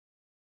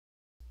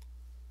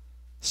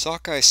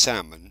Sockeye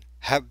salmon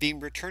have been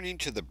returning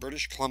to the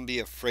British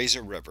Columbia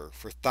Fraser River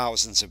for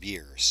thousands of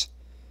years.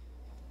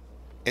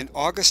 In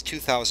August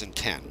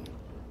 2010,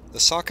 the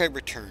sockeye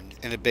returned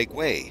in a big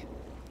way,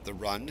 the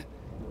run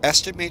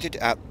estimated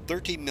at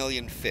 30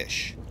 million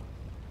fish,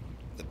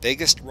 the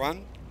biggest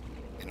run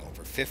in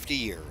over 50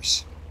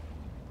 years.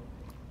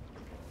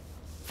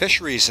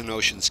 Fisheries and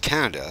Oceans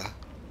Canada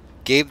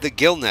gave the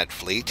Gillnet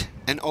fleet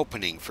an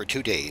opening for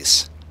 2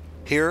 days.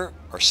 Here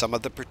are some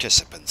of the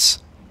participants.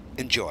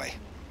 Enjoy.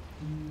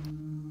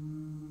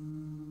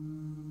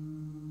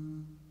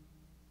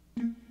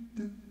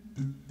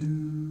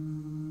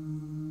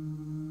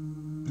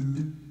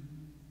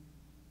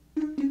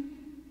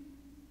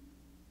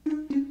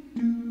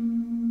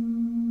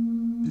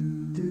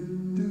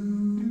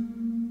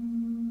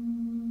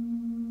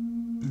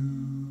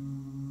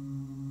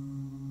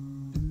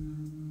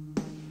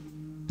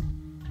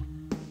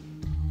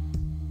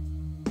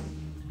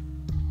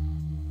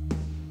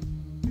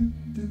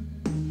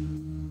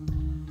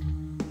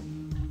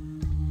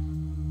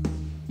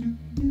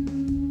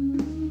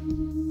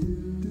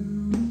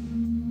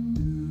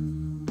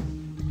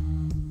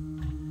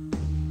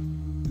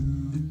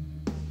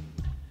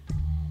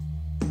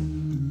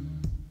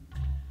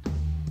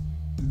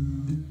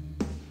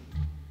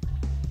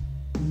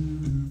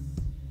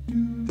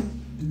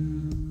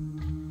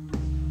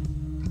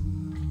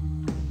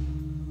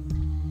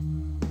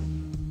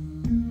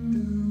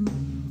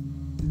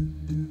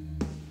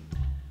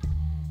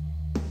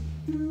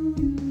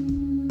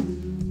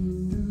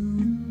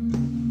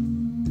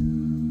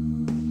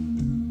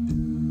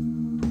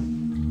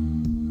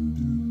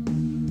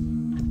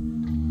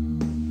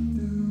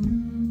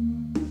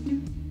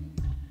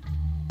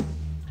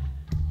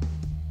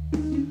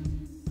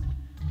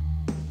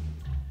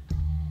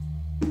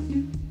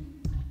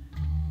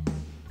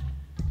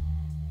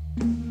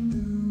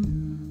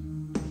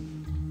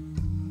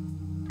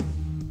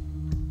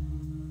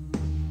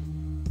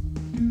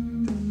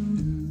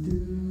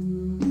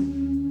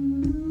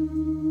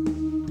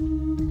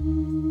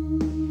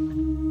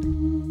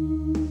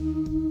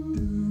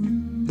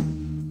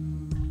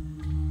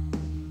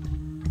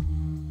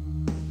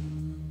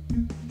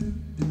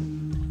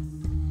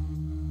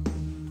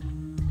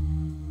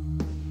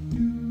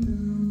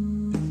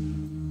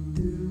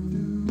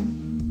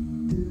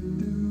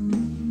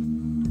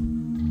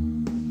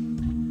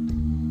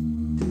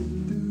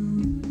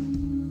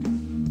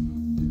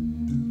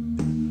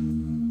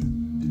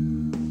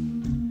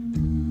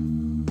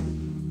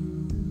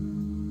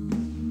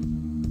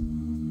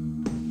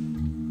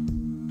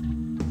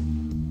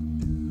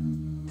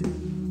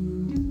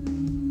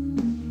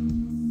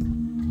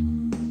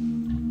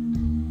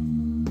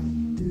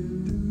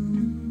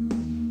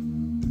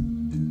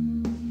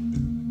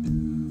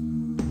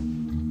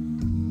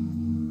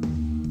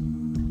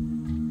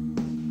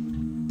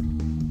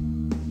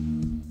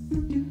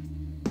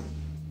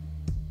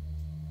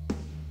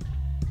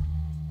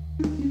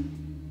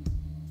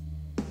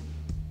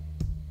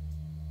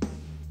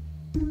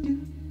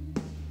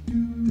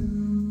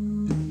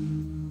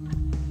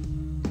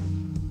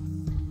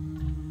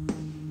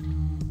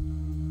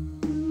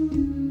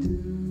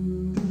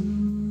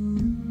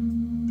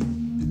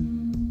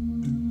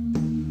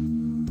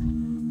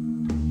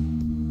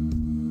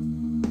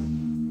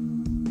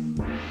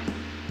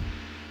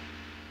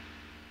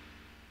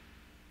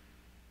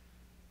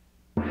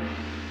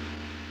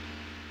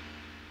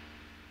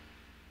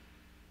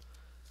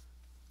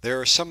 There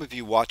are some of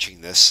you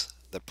watching this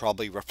that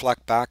probably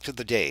reflect back to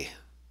the day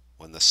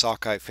when the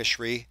sockeye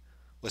fishery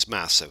was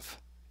massive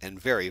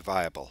and very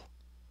viable.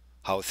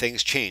 How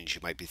things change,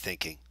 you might be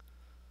thinking.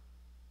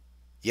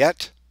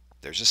 Yet,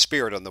 there's a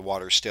spirit on the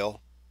water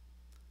still.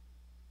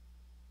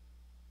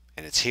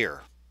 And it's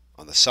here,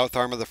 on the south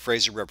arm of the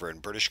Fraser River in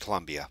British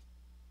Columbia.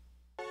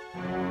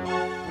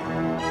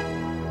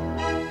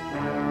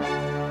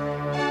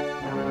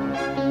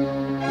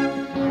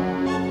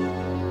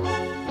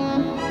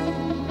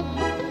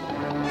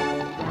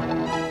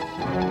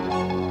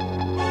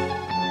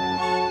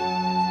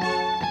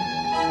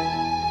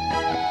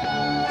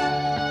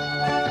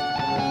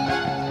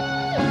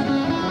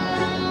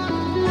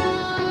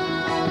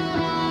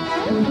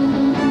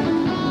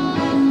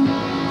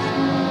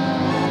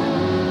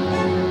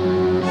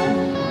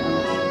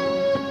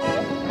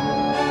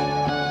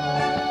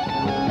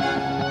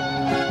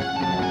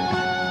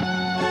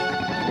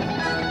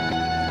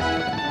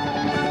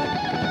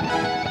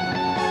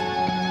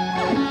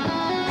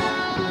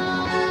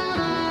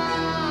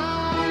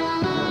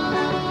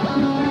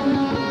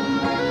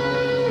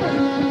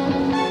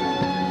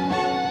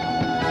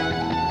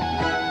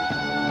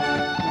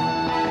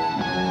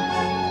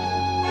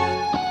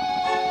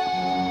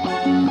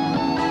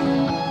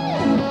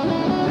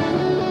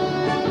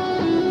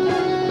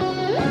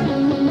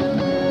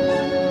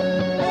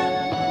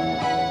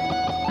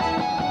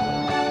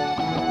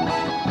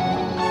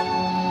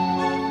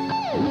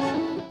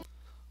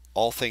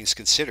 All things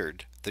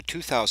considered, the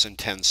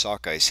 2010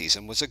 sockeye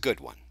season was a good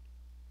one.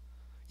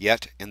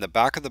 Yet, in the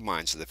back of the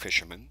minds of the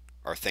fishermen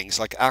are things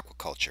like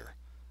aquaculture,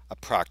 a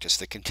practice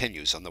that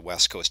continues on the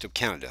west coast of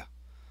Canada.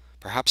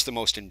 Perhaps the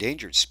most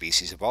endangered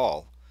species of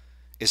all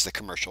is the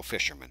commercial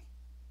fisherman.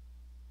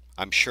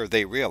 I'm sure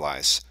they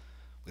realize,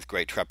 with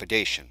great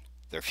trepidation,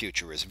 their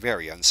future is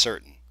very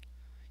uncertain.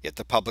 Yet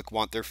the public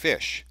want their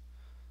fish.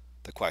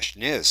 The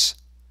question is,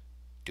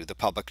 do the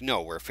public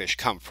know where fish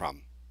come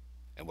from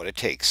and what it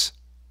takes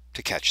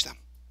to catch them?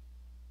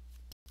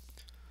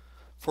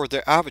 For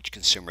the average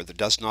consumer that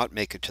does not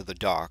make it to the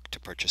dock to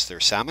purchase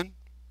their salmon,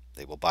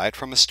 they will buy it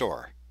from a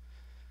store.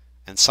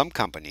 And some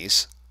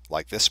companies,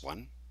 like this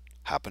one,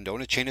 happen to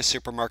own a chain of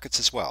supermarkets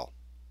as well.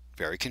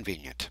 Very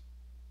convenient.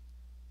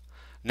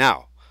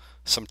 Now,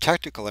 some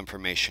technical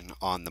information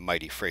on the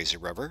mighty Fraser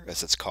River,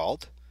 as it's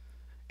called.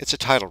 It's a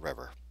tidal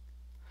river,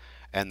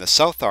 and the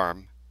south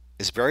arm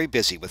is very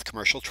busy with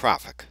commercial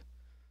traffic.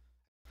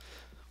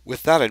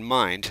 With that in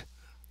mind,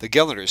 the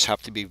Gilneters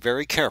have to be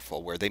very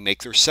careful where they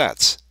make their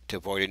sets to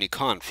avoid any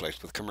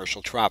conflict with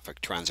commercial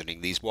traffic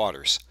transiting these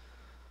waters.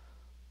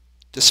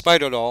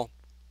 Despite it all,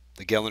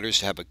 the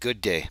Gilneters have a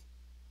good day.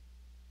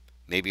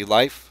 Maybe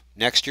life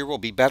next year will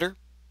be better,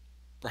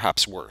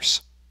 perhaps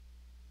worse.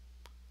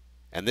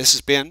 And this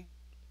has been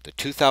the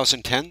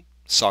 2010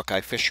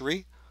 Sockeye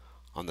Fishery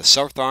on the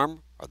south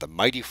arm of the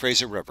mighty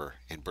Fraser River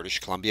in British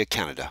Columbia,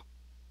 Canada.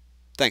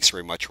 Thanks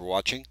very much for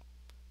watching.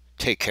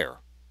 Take care.